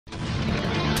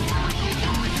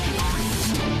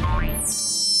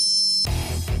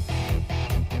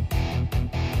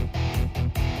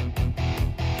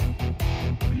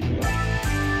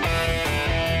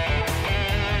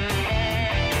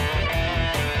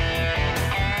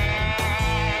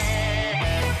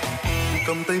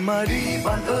Cầm tay mà đi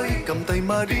bạn ơi, cầm tay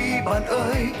mà đi bạn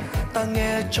ơi, ta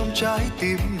nghe trong trái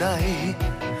tim này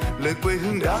lời quê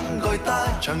hương đang gọi ta.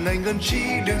 Chẳng ngại ngần chi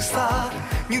đường xa,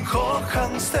 nhưng khó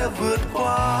khăn sẽ vượt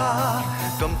qua.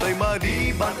 Cầm tay mà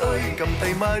đi bạn ơi, cầm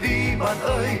tay mà đi bạn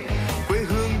ơi, quê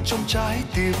hương trong trái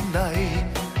tim này.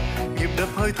 Nhịp đập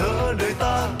hơi thở đời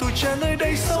ta, tuổi trẻ nơi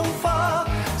đây sông pha,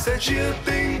 sẽ chia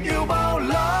tình yêu bao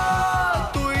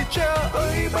la. Tuổi trẻ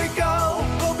ơi bay cao,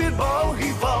 có biết bao hy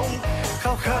vọng,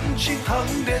 khao khát chiến thắng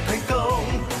để thành công.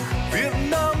 Việt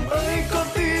Nam ơi con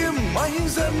tim mãi hướng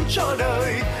dẫn cho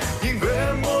đời, nhìn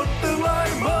về một tương lai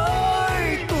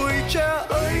mới. Tuổi trẻ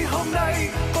ơi hôm nay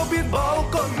có biết bao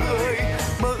con người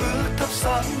mơ ước thắp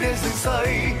sáng để dựng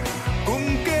xây,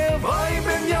 cùng kề vai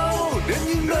bên nhau đến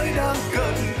những nơi đang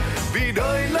cần, vì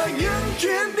đời là những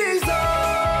chuyến đi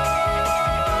dài.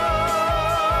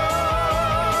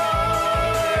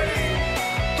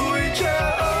 Tuổi trẻ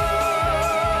ơi,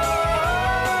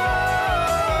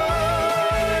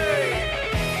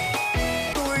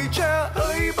 tuổi trẻ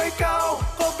ơi bay cao,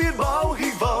 có biết bao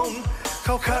hy vọng,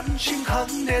 khao khát chiến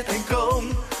thắng để thành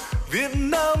công. Việt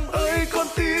Nam ơi con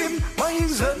tim mãi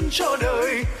hướng dẫn cho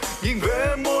đời, nhìn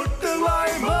về một tương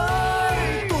lai mới.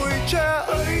 Tuổi trẻ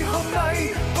ơi hôm nay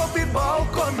có biết bao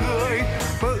con người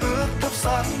mơ ước thắp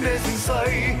sáng để dựng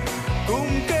xây,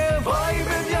 cùng kề vai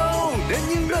bên nhau